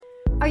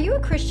Are you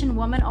a Christian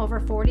woman over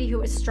 40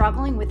 who is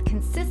struggling with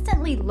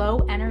consistently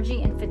low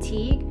energy and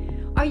fatigue?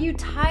 Are you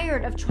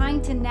tired of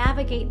trying to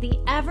navigate the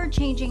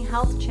ever-changing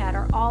health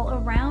chatter all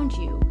around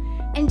you?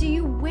 And do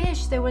you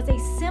wish there was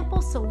a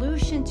simple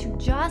solution to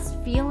just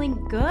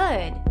feeling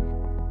good?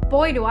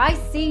 Boy, do I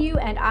see you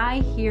and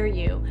I hear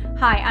you.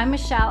 Hi, I'm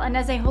Michelle, and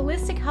as a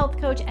holistic health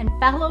coach and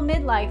fellow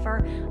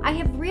midlifer, I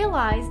have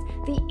realized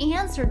the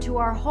answer to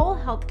our whole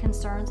health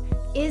concerns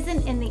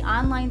isn't in the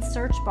online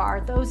search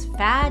bar, those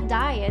fad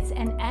diets,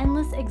 and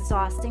endless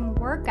exhausting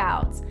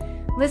workouts.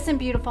 Listen,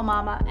 beautiful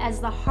mama, as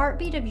the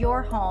heartbeat of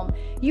your home,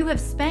 you have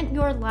spent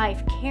your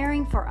life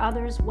caring for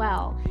others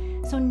well.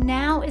 So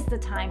now is the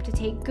time to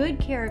take good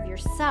care of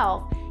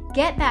yourself,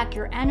 get back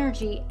your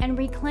energy, and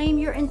reclaim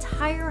your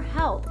entire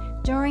health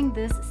during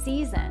this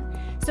season.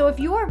 So if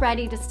you are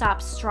ready to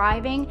stop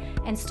striving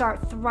and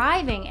start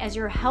thriving as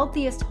your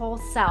healthiest whole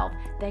self,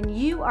 then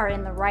you are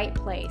in the right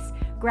place.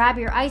 Grab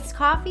your iced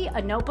coffee,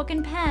 a notebook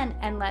and pen,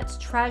 and let's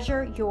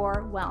treasure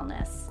your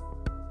wellness.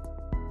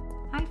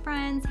 Hi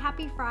friends,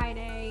 happy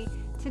Friday.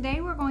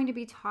 Today we're going to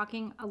be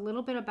talking a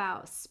little bit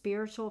about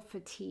spiritual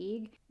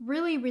fatigue,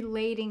 really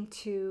relating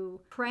to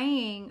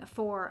praying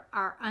for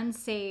our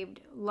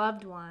unsaved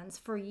loved ones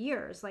for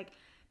years. Like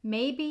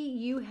maybe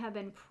you have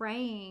been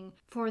praying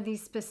for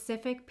these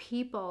specific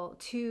people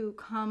to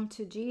come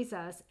to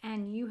Jesus,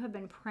 and you have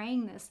been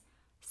praying this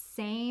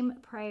same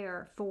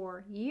prayer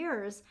for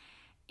years.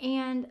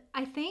 And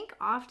I think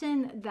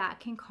often that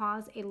can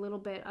cause a little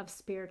bit of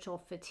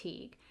spiritual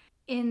fatigue,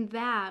 in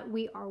that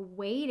we are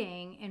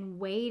waiting and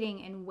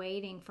waiting and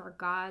waiting for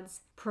God's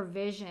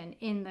provision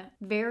in the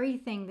very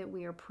thing that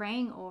we are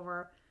praying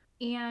over.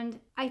 And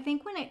I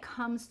think when it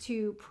comes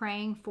to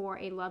praying for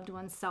a loved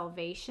one's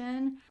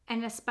salvation,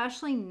 and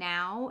especially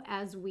now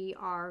as we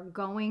are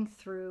going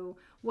through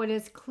what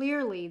is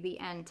clearly the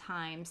end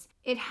times,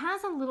 it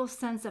has a little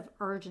sense of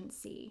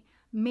urgency,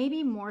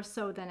 maybe more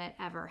so than it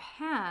ever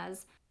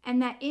has. And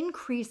that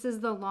increases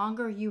the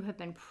longer you have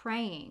been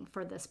praying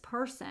for this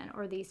person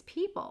or these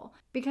people,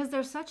 because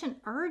there's such an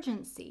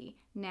urgency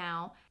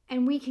now,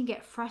 and we can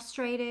get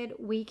frustrated,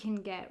 we can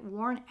get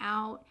worn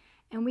out,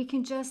 and we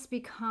can just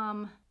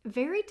become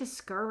very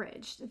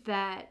discouraged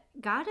that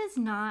God is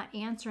not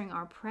answering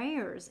our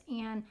prayers.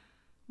 And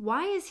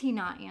why is He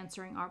not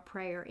answering our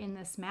prayer in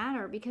this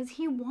matter? Because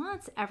He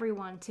wants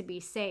everyone to be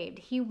saved.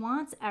 He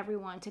wants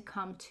everyone to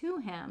come to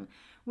Him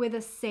with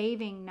a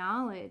saving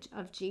knowledge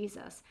of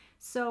Jesus.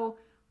 So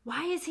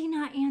why is He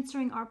not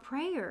answering our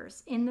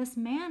prayers in this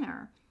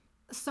manner?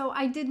 So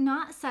I did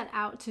not set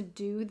out to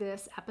do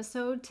this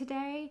episode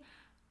today.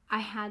 I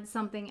had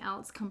something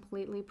else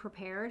completely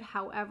prepared.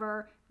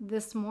 However,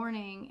 this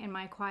morning in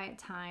my quiet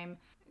time,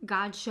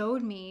 God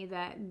showed me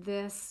that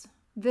this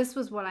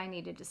was what I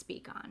needed to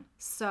speak on.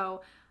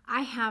 So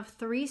I have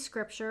 3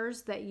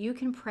 scriptures that you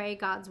can pray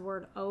God's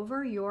word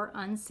over your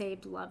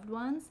unsaved loved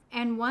ones.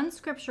 And one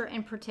scripture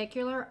in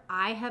particular,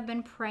 I have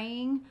been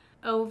praying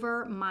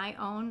over my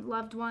own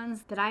loved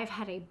ones that I've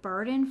had a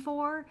burden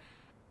for,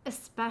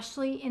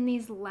 especially in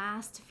these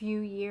last few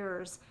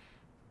years.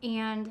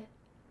 And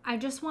I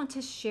just want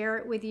to share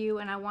it with you,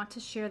 and I want to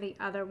share the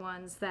other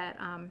ones that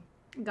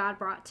God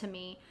brought to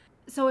me.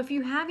 So if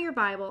you have your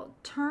Bible,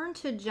 turn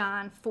to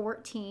John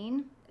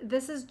 14.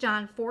 This is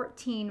John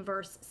 14,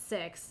 verse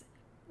 6,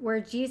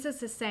 where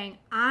Jesus is saying,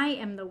 I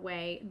am the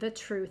way, the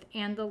truth,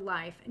 and the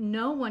life.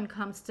 No one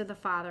comes to the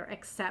Father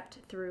except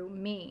through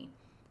me.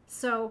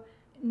 So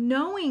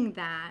knowing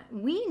that,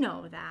 we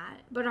know that,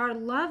 but our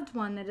loved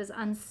one that is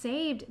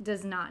unsaved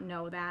does not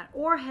know that,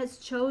 or has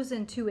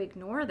chosen to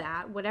ignore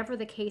that, whatever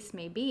the case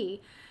may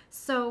be.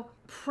 So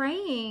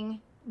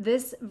praying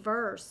this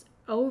verse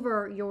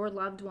over your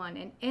loved one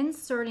and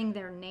inserting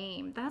their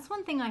name, that's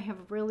one thing I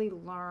have really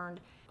learned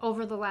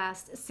over the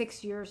last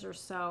 6 years or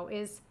so,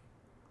 is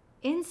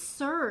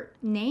insert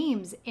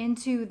names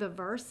into the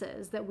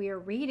verses that we are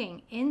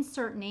reading,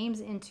 insert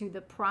names into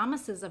the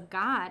promises of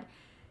God.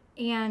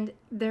 And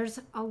there's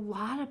a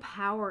lot of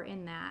power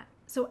in that.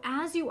 So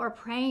as you are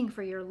praying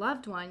for your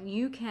loved one,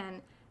 you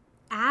can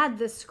add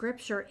the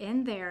scripture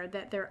in there,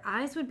 that their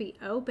eyes would be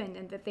opened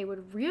and that they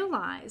would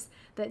realize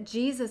that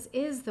Jesus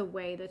is the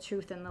way, the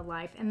truth, and the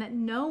life, and that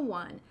no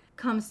one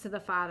comes to the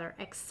Father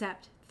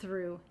except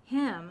through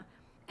Him.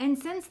 And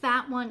since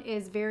that one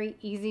is very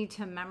easy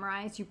to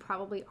memorize, you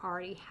probably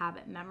already have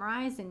it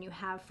memorized and you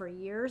have for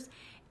years,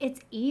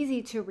 it's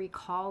easy to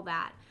recall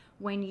that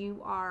when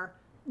you are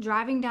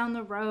driving down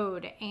the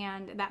road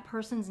and that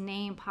person's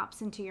name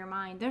pops into your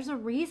mind. There's a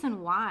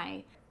reason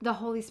why the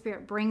Holy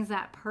Spirit brings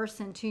that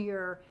person to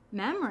your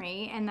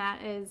memory, and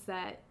that is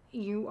that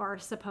you are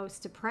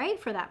supposed to pray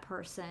for that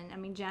person. I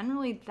mean,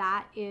 generally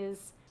that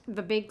is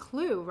the big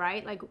clue,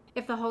 right? Like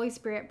if the Holy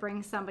Spirit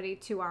brings somebody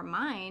to our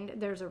mind,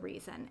 there's a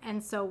reason.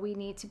 And so we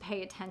need to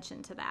pay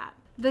attention to that.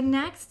 The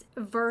next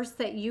verse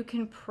that you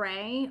can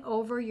pray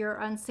over your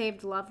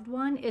unsaved loved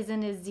one is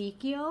in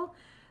Ezekiel.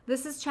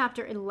 This is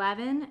chapter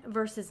 11,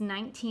 verses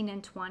 19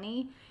 and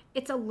 20.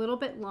 It's a little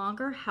bit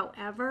longer.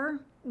 However,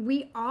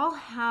 we all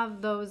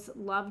have those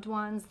loved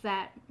ones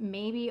that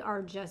maybe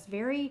are just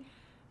very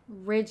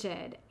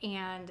rigid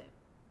and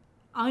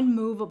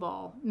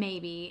unmovable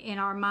maybe in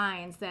our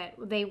minds, that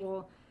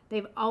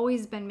they've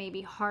always been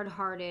maybe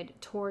hard-hearted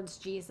towards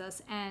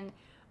Jesus, and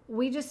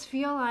we just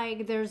feel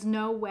like there's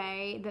no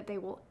way that they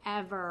will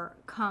ever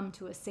come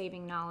to a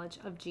saving knowledge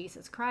of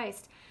Jesus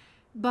Christ.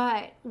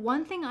 But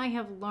one thing I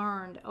have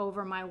learned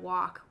over my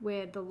walk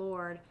with the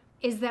Lord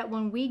is that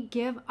when we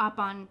give up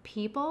on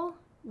people,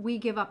 we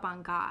give up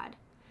on God.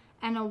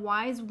 And a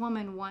wise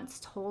woman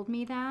once told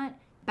me that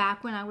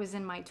back when I was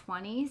in my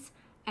 20s,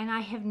 and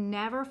I have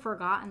never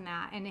forgotten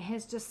that. And it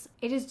has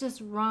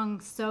just rung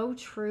so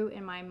true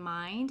in my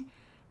mind.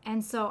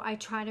 And so I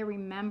try to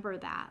remember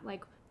that,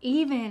 like,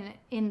 even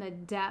in the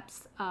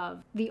depths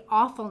of the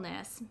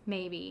awfulness,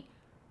 maybe,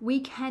 we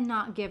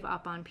cannot give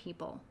up on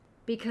people.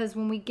 Because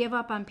when we give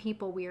up on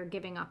people, we are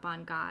giving up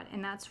on God.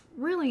 And that's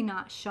really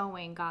not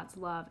showing God's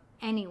love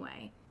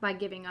anyway, by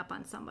giving up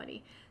on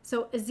somebody.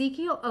 So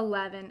Ezekiel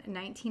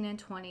 11:19 and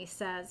 20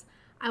 says,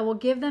 I will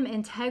give them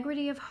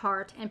integrity of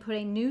heart and put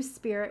a new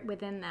spirit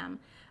within them.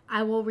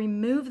 I will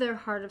remove their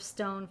heart of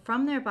stone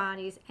from their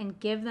bodies and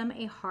give them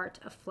a heart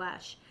of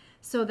flesh,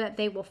 so that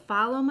they will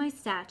follow my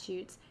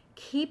statutes,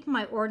 keep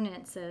my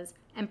ordinances,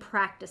 and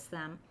practice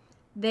them.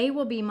 They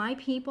will be my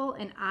people,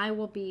 and I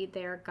will be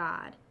their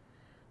God.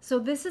 So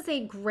this is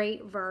a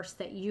great verse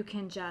that you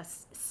can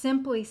just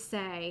simply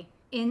say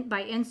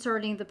by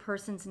inserting the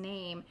person's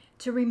name,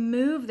 to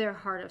remove their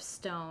heart of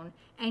stone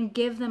and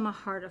give them a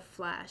heart of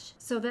flesh,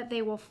 so that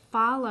they will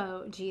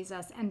follow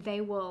Jesus and they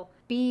will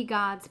be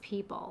God's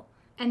people.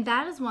 And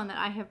that is one that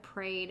I have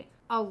prayed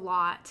a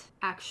lot,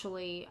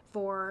 actually,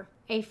 for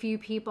a few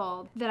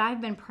people that I've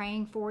been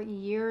praying for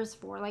years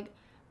for, like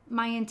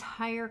my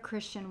entire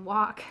Christian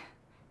walk.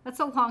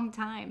 That's a long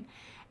time.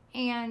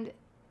 And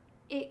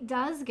it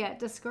does get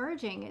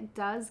discouraging. It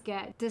does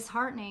get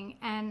disheartening.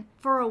 And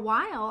for a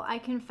while, I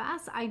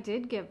confess, I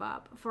did give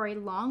up. For a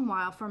long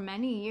while, for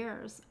many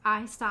years,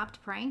 I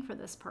stopped praying for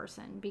this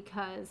person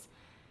because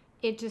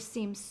it just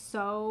seems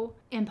so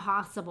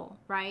impossible,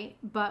 right?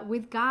 But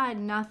with God,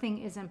 nothing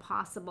is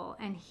impossible.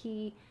 And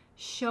He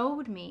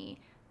showed me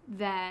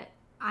that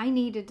I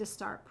needed to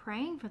start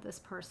praying for this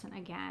person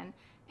again.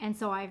 And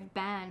so I've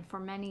been for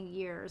many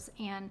years.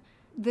 And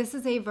this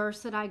is a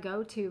verse that I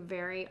go to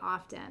very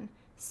often.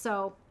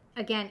 So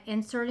again,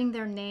 inserting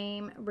their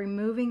name,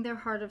 removing their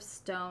heart of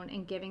stone,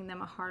 and giving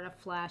them a heart of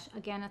flesh.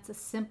 Again, it's a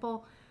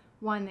simple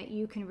one that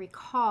you can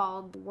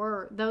recall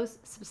those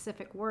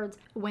specific words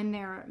when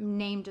their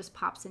name just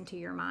pops into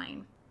your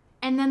mind.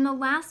 And then the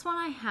last one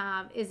I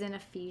have is in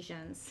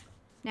Ephesians.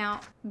 Now,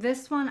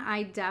 this one I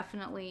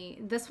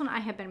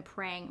have been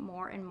praying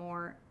more and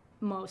more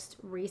most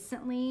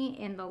recently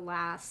in the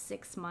last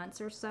 6 months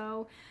or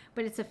so,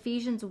 but it's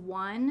Ephesians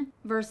 1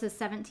 verses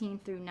 17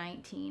 through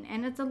 19,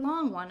 and it's a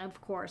long one, of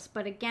course,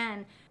 but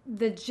again,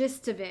 the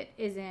gist of it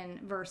is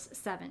in verse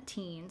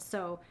 17,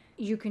 so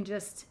you can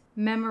just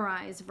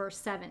memorize verse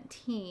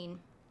 17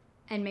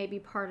 and maybe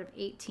part of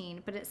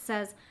 18, but it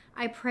says,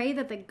 I pray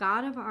that the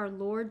God of our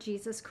Lord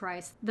Jesus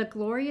Christ, the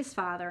glorious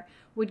Father,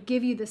 would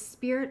give you the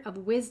spirit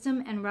of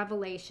wisdom and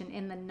revelation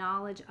in the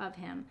knowledge of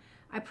Him.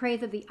 I pray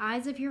that the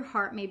eyes of your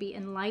heart may be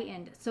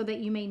enlightened, so that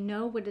you may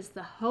know what is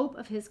the hope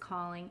of His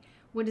calling,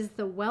 what is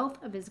the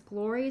wealth of His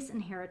glorious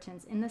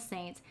inheritance in the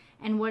saints,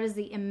 and what is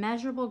the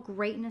immeasurable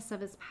greatness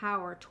of His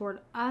power toward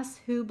us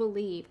who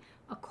believe,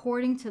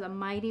 according to the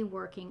mighty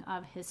working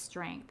of His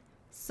strength.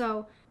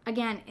 So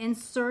again,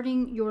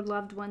 inserting your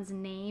loved one's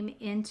name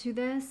into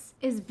this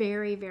is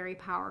very, very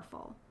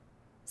powerful.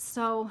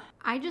 So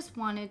I just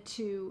wanted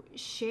to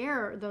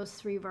share those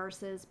 3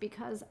 verses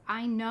because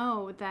I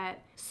know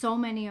that so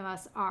many of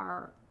us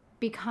are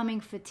becoming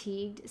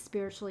fatigued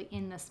spiritually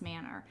in this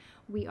manner.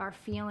 We are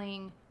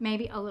feeling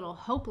maybe a little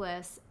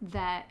hopeless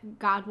that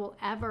God will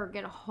ever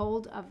get a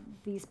hold of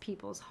these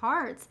people's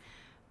hearts,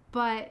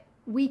 but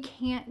we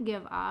can't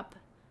give up,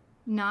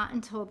 not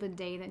until the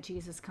day that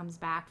Jesus comes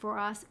back for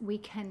us. We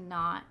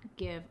cannot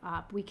give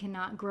up. We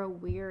cannot grow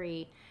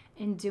weary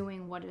in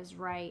doing what is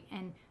right,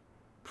 and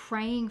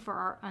praying for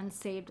our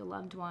unsaved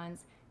loved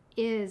ones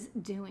is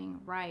doing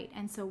right.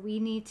 And so we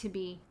need to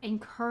be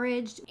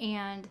encouraged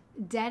and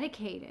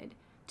dedicated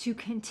to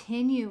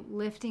continue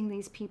lifting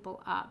these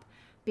people up,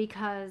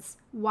 because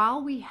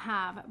while we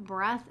have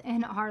breath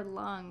in our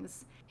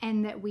lungs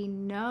and that we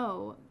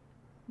know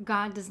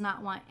God does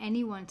not want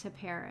anyone to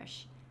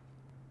perish,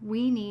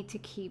 we need to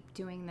keep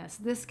doing this.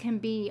 This can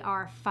be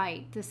our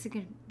fight. This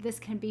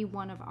can be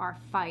one of our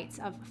fights,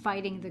 of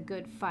fighting the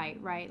good fight,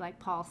 right? Like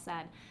Paul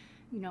said,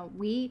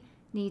 we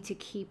need to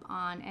keep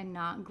on and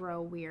not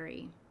grow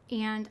weary.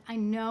 And I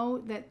know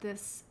that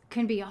this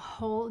can be a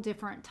whole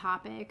different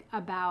topic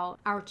about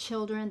our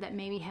children that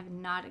maybe have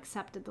not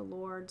accepted the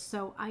Lord.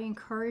 So I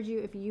encourage you,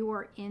 if you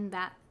are in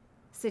that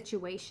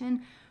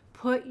situation,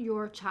 put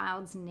your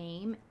child's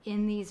name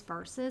in these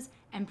verses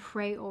and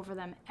pray over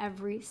them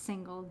every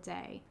single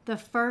day. The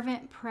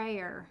fervent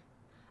prayer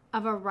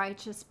of a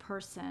righteous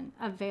person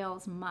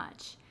avails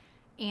much.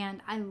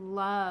 And I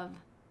love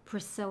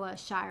Priscilla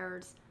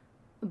Shire's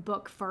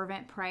book,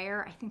 Fervent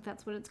Prayer. I think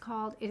that's what it's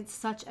called. It's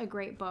such a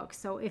great book.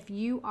 So if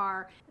you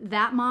are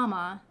that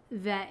mama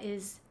that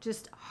is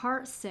just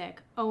heartsick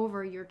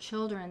over your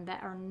children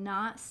that are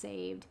not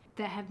saved,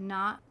 that have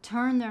not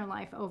turned their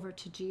life over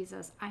to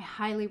Jesus, I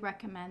highly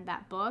recommend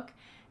that book.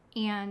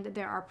 And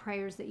there are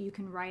prayers that you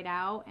can write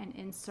out and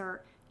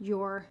insert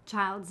your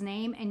child's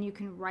name, and you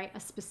can write a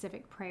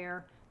specific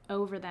prayer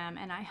over them,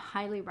 and I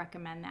highly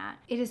recommend that.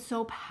 It is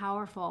so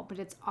powerful, but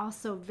it's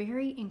also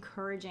very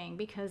encouraging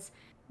because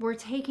we're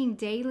taking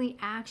daily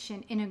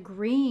action in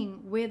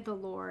agreeing with the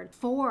Lord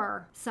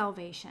for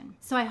salvation.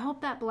 So I hope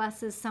that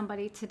blesses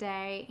somebody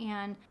today.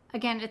 And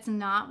again, it's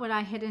not what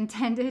I had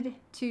intended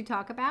to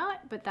talk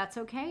about, but that's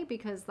okay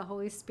because the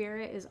Holy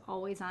Spirit is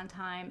always on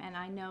time, and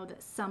I know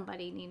that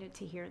somebody needed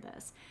to hear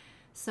this.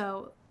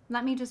 So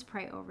let me just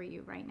pray over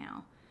you right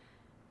now.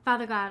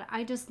 Father God,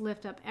 I just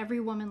lift up every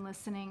woman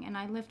listening, and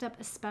I lift up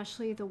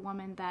especially the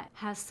woman that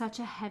has such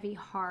a heavy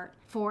heart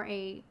for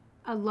a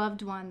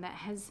loved one that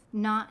has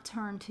not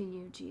turned to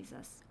you,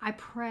 Jesus. I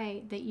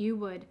pray that you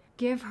would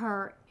give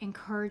her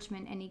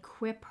encouragement and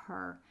equip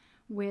her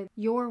with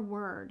your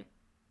word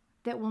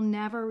that will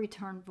never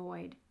return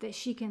void, that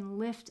she can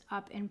lift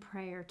up in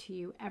prayer to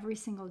you every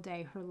single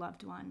day, her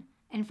loved one.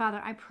 And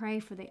Father, I pray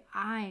for the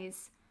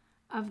eyes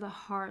of the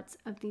hearts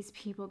of these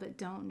people that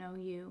don't know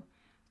you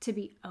to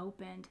be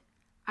opened.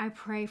 I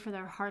pray for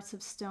their hearts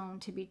of stone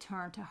to be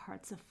turned to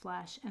hearts of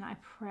flesh. And I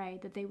pray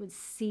that they would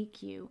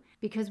seek you,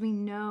 because we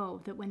know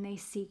that when they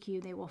seek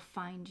you, they will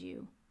find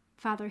you.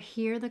 Father,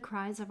 hear the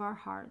cries of our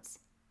hearts.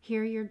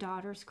 Hear your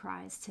daughter's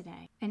cries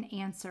today and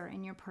answer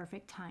in your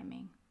perfect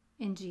timing.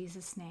 In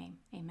Jesus' name,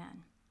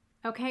 amen.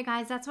 Okay,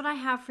 guys, that's what I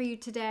have for you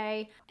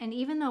today. And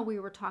even though we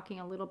were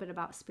talking a little bit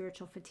about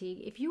spiritual fatigue,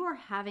 if you are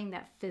having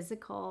that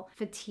physical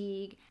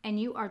fatigue and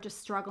you are just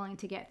struggling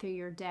to get through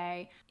your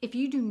day, if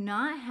you do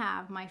not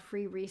have my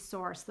free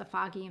resource, the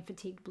Foggy and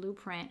Fatigued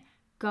Blueprint,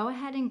 go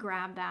ahead and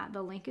grab that.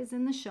 The link is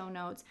in the show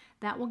notes.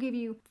 That will give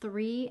you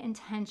 3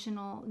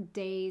 intentional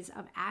days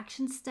of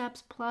action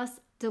steps plus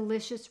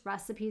delicious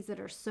recipes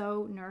that are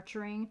so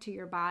nurturing to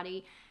your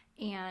body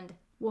and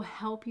will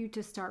help you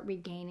to start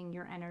regaining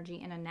your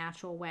energy in a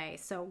natural way.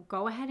 So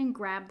go ahead and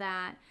grab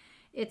that.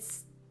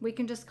 We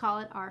can just call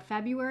it our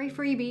February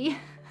freebie,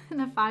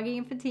 the Foggy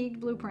and Fatigued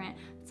Blueprint.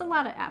 It's a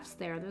lot of F's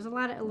there. There's a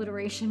lot of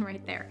alliteration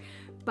right there.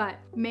 But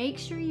make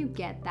sure you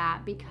get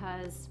that,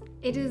 because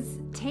it is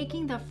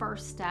taking the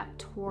first step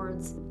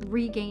towards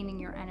regaining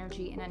your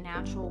energy in a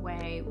natural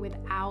way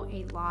without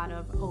a lot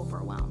of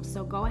overwhelm.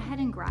 So go ahead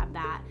and grab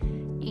that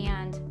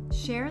and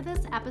share this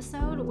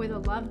episode with a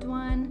loved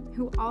one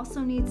who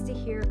also needs to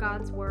hear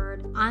God's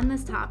word on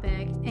this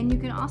topic. And you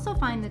can also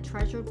find the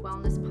Treasured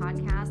Wellness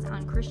podcast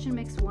on Christian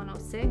Mix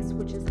 106,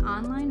 which is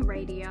online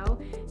radio,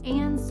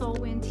 and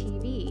Soulwind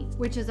TV,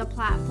 which is a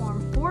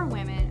platform for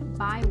women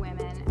by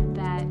women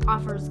that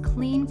offers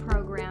clean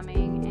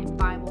programming and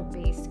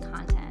Bible-based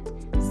content.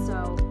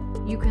 So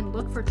you can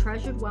look for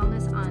Treasured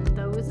Wellness on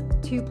those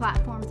 2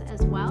 platforms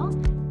as well.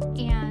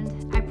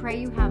 And I pray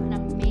you have an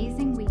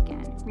amazing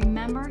weekend.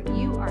 Remember,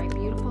 you are a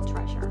beautiful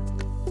treasure.